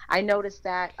working. I noticed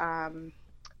that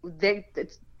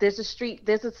there's a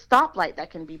stoplight that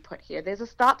can be put here. There's a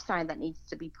stop sign that needs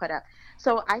to be put up.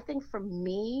 So I think for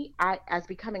me, as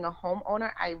becoming a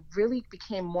homeowner, I really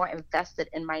became more invested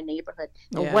in my neighborhood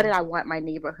and what did I want my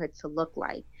neighborhood to look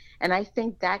like. And I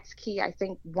think that's key. I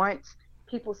think once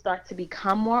people start to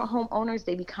become more homeowners,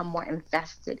 they become more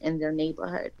invested in their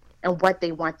neighborhood and what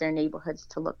they want their neighborhoods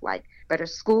to look like. Better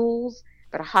schools,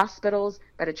 better hospitals,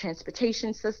 better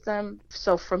transportation system.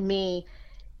 So for me,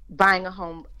 buying a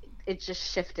home, it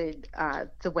just shifted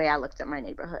the way I looked at my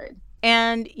neighborhood.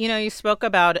 And, you spoke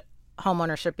about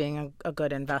homeownership being a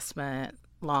good investment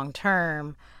long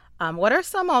term. What are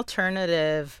some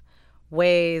alternative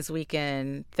ways we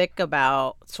can think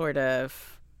about sort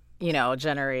of,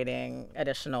 generating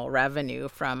additional revenue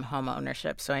from home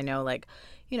ownership? So I know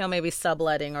maybe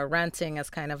subletting or renting is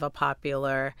kind of a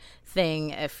popular thing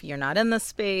if you're not in the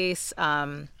space.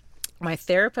 My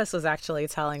therapist was actually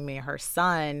telling me her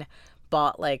son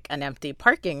bought an empty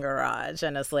parking garage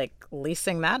and is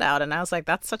leasing that out. And I was like,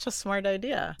 that's such a smart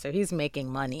idea. So he's making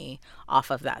money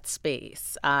off of that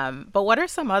space. But what are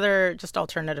some other just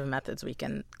alternative methods we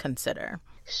can consider?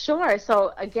 Sure.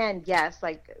 So again, yes,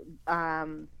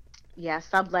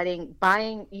 subletting,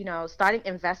 buying, starting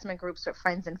investment groups with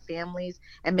friends and families,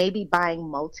 and maybe buying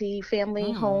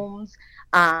multi-family homes.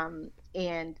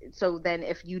 And so then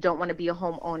if you don't want to be a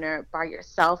homeowner by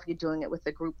yourself, you're doing it with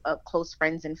a group of close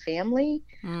friends and family.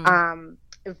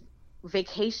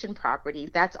 Vacation property,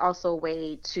 that's also a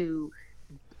way to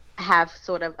have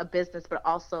sort of a business, but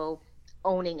also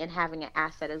owning and having an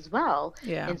asset as well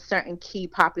in certain key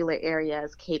popular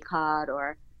areas, Cape Cod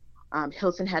or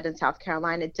Hilton Head in South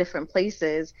Carolina, different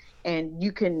places, and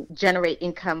you can generate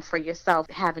income for yourself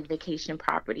having vacation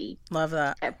property. Love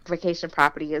that. Vacation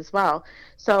property as well.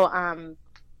 So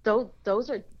those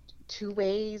are two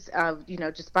ways of,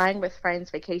 just buying with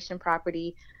friends, vacation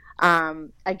property.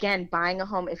 Again, buying a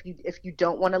home if you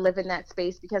don't want to live in that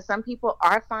space, because some people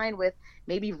are fine with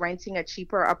maybe renting a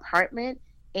cheaper apartment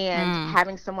and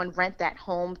having someone rent that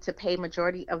home to pay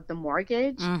majority of the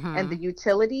mortgage and the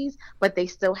utilities, but they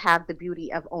still have the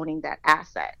beauty of owning that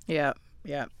asset. Yeah.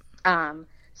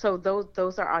 So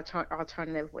those are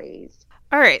alternative ways.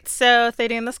 All right. So,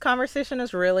 Thaddean, this conversation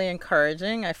is really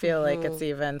encouraging. I feel like it's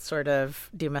even sort of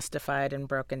demystified and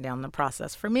broken down the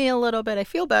process for me a little bit. I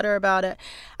feel better about it.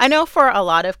 I know for a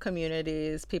lot of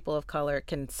communities, people of color, it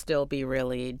can still be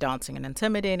really daunting and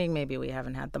intimidating. Maybe we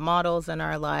haven't had the models in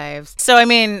our lives. So,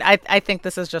 I think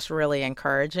this is just really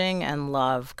encouraging, and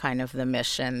love kind of the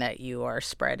mission that you are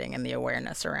spreading and the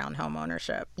awareness around home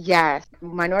ownership. Yes.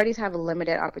 Minorities have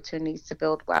limited opportunities to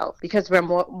build wealth because we're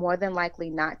more than likely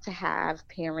not to have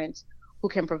parents who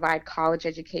can provide college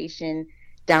education,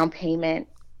 down payment,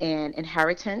 and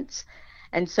inheritance.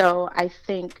 And so I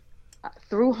think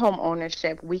through home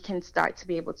ownership, we can start to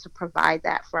be able to provide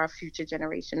that for our future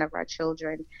generation of our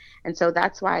children. And so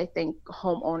that's why I think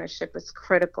home ownership is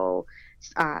critical,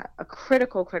 a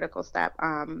critical step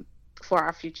for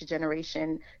our future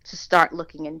generation to start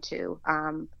looking into.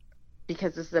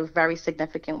 Because this is a very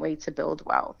significant way to build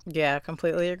wealth. Yeah,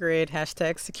 completely agreed.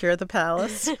 # secure the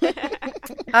palace.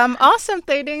 Awesome,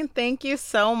 Thaddean. Thank you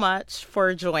so much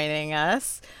for joining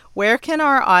us. Where can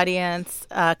our audience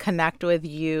connect with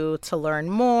you to learn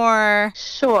more?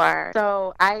 Sure.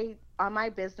 So on my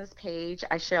business page,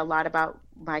 I share a lot about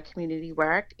my community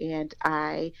work, and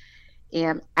I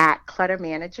am at Clutter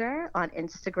Manager on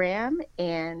Instagram,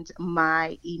 and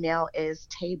my email is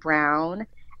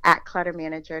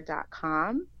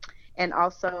taybrown@cluttermanager.com. And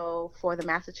also for the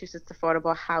Massachusetts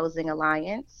Affordable Housing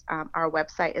Alliance, our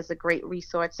website is a great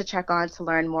resource to check on to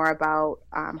learn more about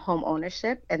home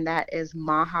ownership, and that is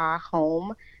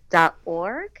mahahome.org.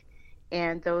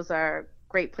 And those are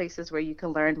great places where you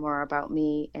can learn more about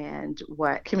me and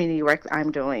what community work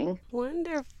I'm doing.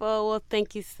 Wonderful. Well,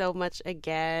 thank you so much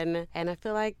again. And I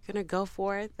feel like I'm going to go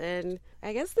forth and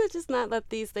I guess just not let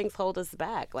these things hold us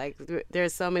back. Like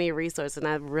there's so many resources and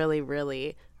I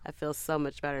feel so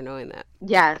much better knowing that.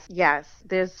 Yes.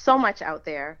 There's so much out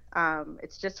there.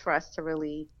 It's just for us to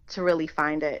really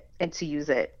find it and to use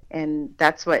it. And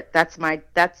that's my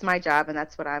job, and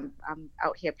that's what I'm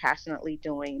out here passionately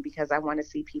doing, because I want to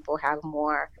see people have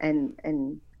more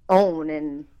and own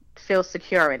and feel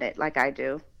secure in it like I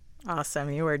do.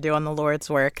 Awesome. You are doing the Lord's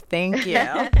work. Thank you.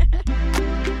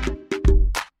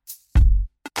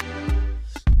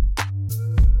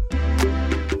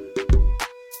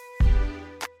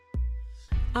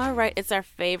 All right, it's our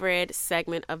favorite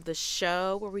segment of the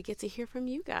show where we get to hear from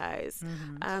you guys.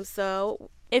 So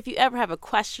if you ever have a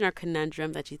question or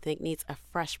conundrum that you think needs a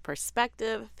fresh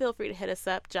perspective, feel free to hit us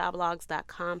up,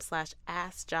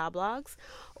 joblogs.com/askjoblogs,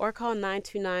 or call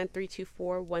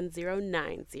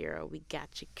 929-324-1090. We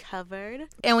got you covered.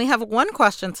 And we have one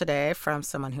question today from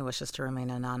someone who wishes to remain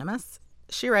anonymous.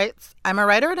 She writes, I'm a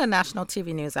writer at a national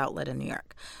TV news outlet in New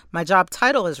York. My job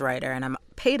title is writer, and I'm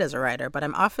paid as a writer, but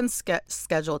I'm often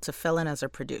scheduled to fill in as a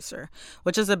producer,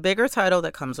 which is a bigger title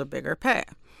that comes with bigger pay.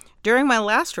 During my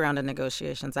last round of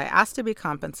negotiations, I asked to be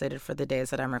compensated for the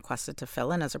days that I'm requested to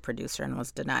fill in as a producer and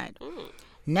was denied.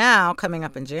 Now, coming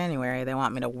up in January, they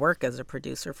want me to work as a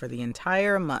producer for the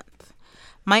entire month.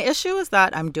 My issue is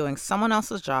that I'm doing someone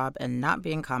else's job and not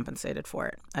being compensated for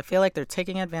it. I feel like they're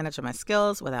taking advantage of my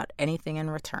skills without anything in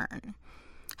return.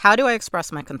 How do I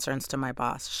express my concerns to my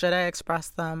boss? Should I express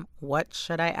them? What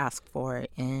should I ask for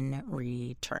in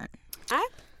return? I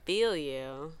feel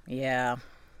you. Yeah.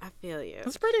 I feel you.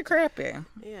 It's pretty crappy.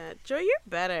 Yeah. Joy, you're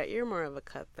better. You're more of a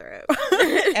cutthroat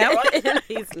in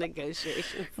these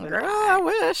negotiations. Girl, I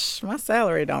wish. My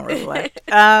salary don't reflect.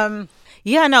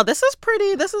 Yeah, no, this is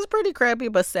pretty crappy,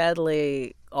 but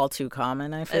sadly all too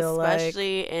common, I feel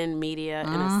especially in media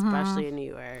and especially in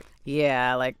New York.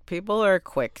 Yeah, like people are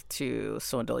quick to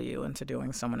swindle you into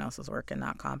doing someone else's work and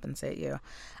not compensate you.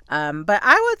 But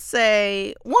I would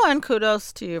say, one,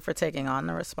 kudos to you for taking on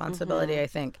the responsibility. I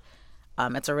think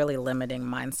it's a really limiting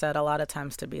mindset a lot of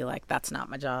times to be like, that's not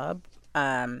my job.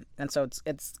 And so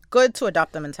it's good to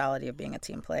adopt the mentality of being a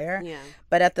team player. Yeah.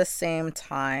 But at the same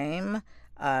time,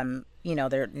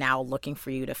 they're now looking for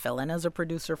you to fill in as a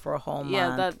producer for a whole month.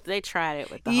 Yeah, they tried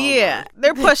it with the whole month.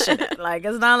 They're pushing it. Like,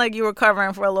 it's not like you were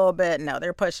covering for a little bit. No,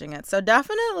 they're pushing it. So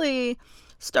definitely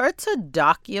start to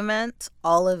document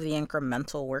all of the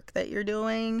incremental work that you're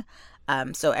doing.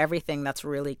 So everything that's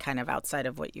really kind of outside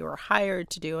of what you were hired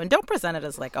to do. And don't present it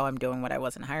as like, oh, I'm doing what I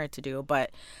wasn't hired to do.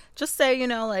 But just say,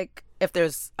 like if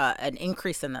there's an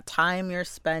increase in the time you're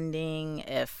spending,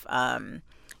 if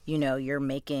you're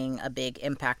making a big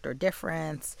impact or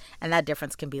difference, and that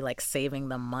difference can be like saving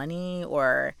them money,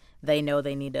 or they know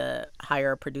they need to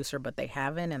hire a producer but they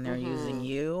haven't and they're using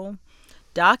you.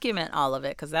 Document all of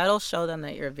it, because that'll show them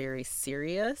that you're very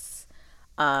serious,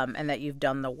 and that you've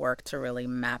done the work to really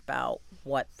map out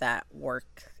what that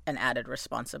work and added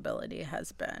responsibility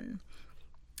has been.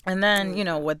 And then,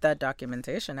 with that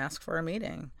documentation, ask for a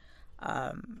meeting.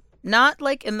 Not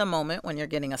like in the moment when you're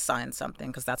getting assigned something,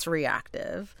 because that's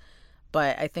reactive.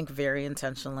 But I think very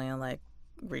intentionally, like,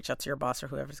 reach out to your boss or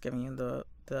whoever's giving you the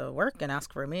work and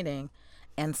ask for a meeting,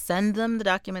 and send them the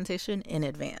documentation in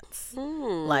advance.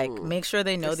 Like, make sure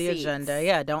they know the agenda.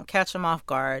 Yeah, don't catch them off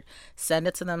guard. Send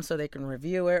it to them so they can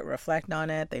review it, reflect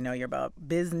on it. They know you're about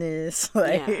business.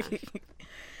 Like,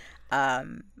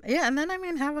 and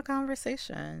then, have a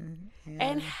conversation. Yeah.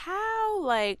 And how,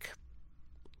 like,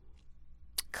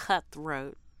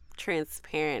 cutthroat,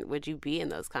 transparent would you be in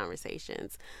those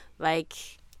conversations? Like,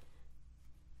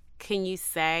 can you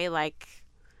say, like,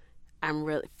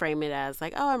 frame it as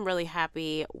like, oh, I'm really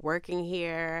happy working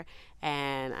here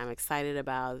and I'm excited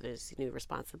about this new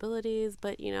responsibilities,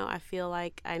 but I feel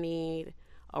like I need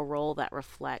a role that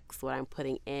reflects what I'm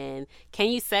putting in.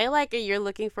 Can you say like you're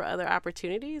looking for other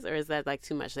opportunities, or is that like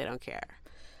too much? They don't care.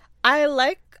 I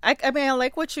like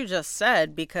what you just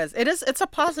said, because it's a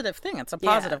positive thing. It's a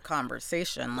positive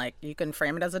conversation. Like, you can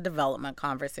frame it as a development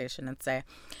conversation and say,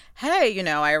 hey,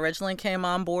 I originally came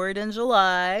on board in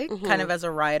July, kind of as a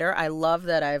writer. I love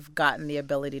that I've gotten the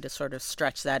ability to sort of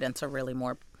stretch that into really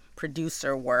more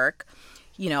producer work.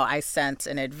 I sent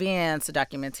in advance a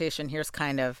documentation. Here's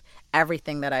kind of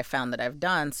everything that I found that I've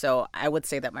done. So I would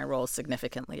say that my role has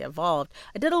significantly evolved.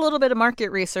 I did a little bit of market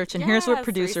research, and here's what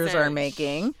producers are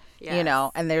making,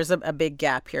 and there's a big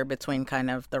gap here between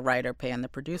kind of the writer pay and the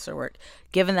producer work.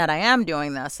 Given that I am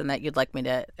doing this and that you'd like me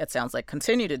to, it sounds like,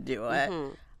 continue to do it,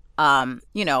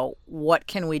 you know, what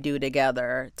can we do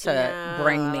together to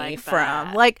bring me like from?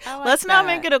 that. Like, I like let's not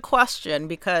that. make it a question,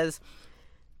 because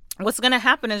what's going to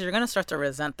happen is you're going to start to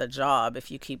resent the job if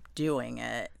you keep doing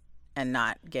it and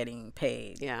not getting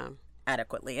paid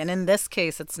adequately. And in this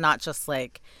case, it's not just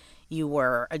like you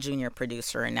were a junior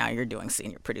producer and now you're doing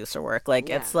senior producer work. Like,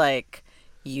 it's like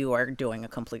you are doing a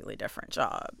completely different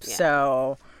job.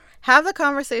 So have the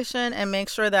conversation and make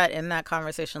sure that in that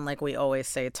conversation, like we always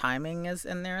say, timing is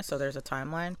in there. So there's a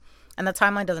timeline. And the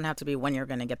timeline doesn't have to be when you're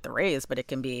going to get the raise, but it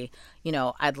can be, you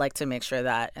know, I'd like to make sure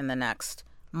that in the next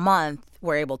month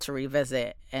we're able to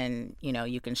revisit and, you know,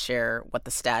 you can share what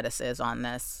the status is on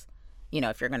this, you know,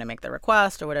 if you're going to make the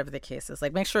request or whatever the case is.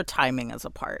 Like, make sure timing is a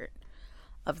part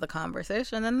of the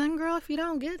conversation. And then, girl, if you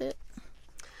don't get it,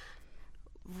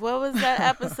 what was that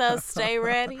episode? Stay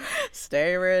ready.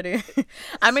 Stay ready.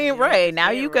 I mean, right now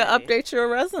you can update your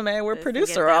resume with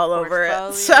producer all over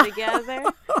it. So. Together.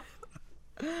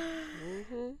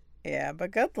 Yeah,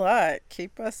 but good luck.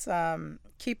 Keep us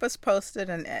posted,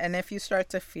 and if you start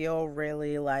to feel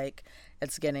really like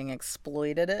it's getting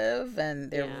exploitative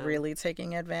and they're really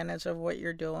taking advantage of what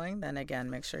you're doing, then again,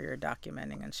 make sure you're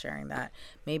documenting and sharing that.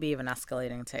 Maybe even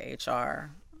escalating to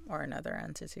HR or another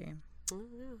entity.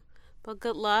 But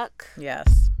good luck.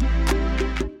 Yes.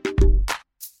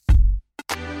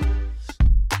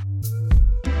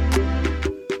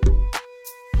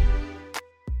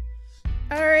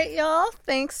 All right, y'all.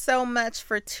 Thanks so much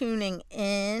for tuning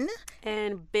in.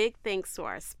 And big thanks to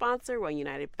our sponsor, One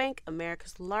United Bank,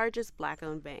 America's largest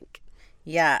Black-owned bank.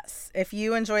 Yes. If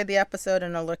you enjoyed the episode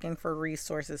and are looking for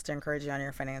resources to encourage you on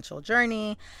your financial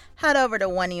journey, head over to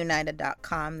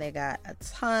oneunited.com. They got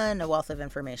a wealth of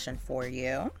information for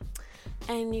you.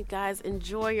 And you guys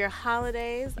enjoy your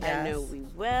holidays. Yes. I know we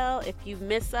will. If you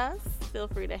miss us, feel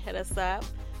free to hit us up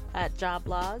at Job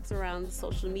Blogs around the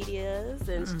social medias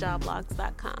and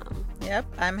jobblogs.com. Yep.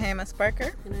 I'm Hamas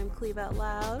Parker. And I'm Cleve Out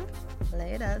Loud.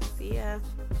 Later. See ya.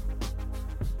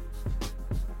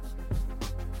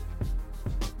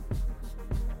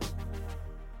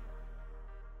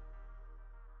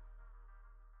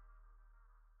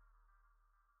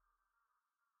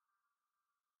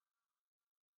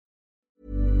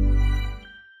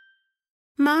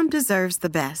 Mom deserves the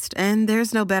best, and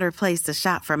there's no better place to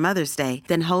shop for Mother's Day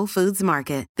than Whole Foods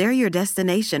Market. They're your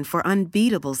destination for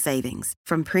unbeatable savings,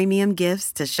 from premium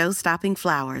gifts to show-stopping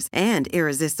flowers and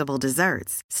irresistible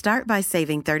desserts. Start by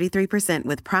saving 33%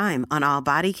 with Prime on all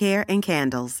body care and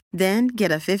candles. Then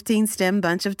get a 15-stem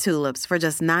bunch of tulips for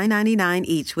just $9.99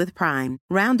 each with Prime.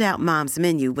 Round out Mom's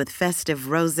menu with festive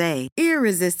rosé,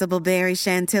 irresistible berry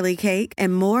chantilly cake,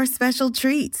 and more special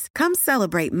treats. Come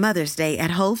celebrate Mother's Day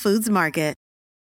at Whole Foods Market.